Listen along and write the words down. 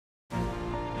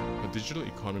digital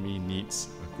economy needs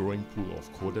a growing pool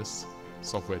of coders,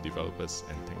 software developers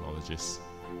and technologists.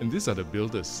 And these are the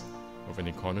builders of an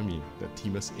economy that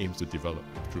Temus aims to develop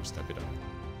through Step It Up.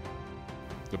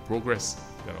 The progress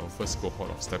that our first cohort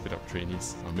of Step It Up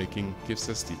trainees are making gives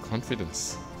us the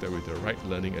confidence that with the right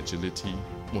learning agility,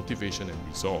 motivation and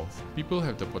resolve, people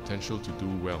have the potential to do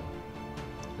well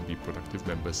and be productive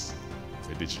members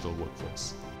of a digital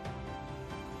workforce.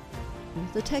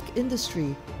 The tech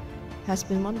industry has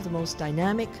been one of the most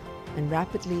dynamic and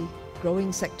rapidly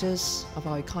growing sectors of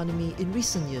our economy in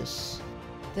recent years.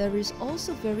 There is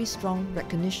also very strong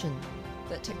recognition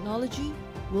that technology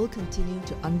will continue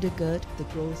to undergird the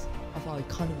growth of our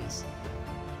economies.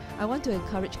 I want to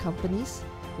encourage companies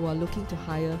who are looking to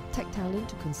hire tech talent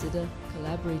to consider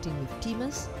collaborating with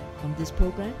Temus on this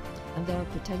program, and there are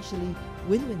potentially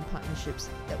win-win partnerships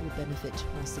that will benefit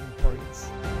more Singaporeans.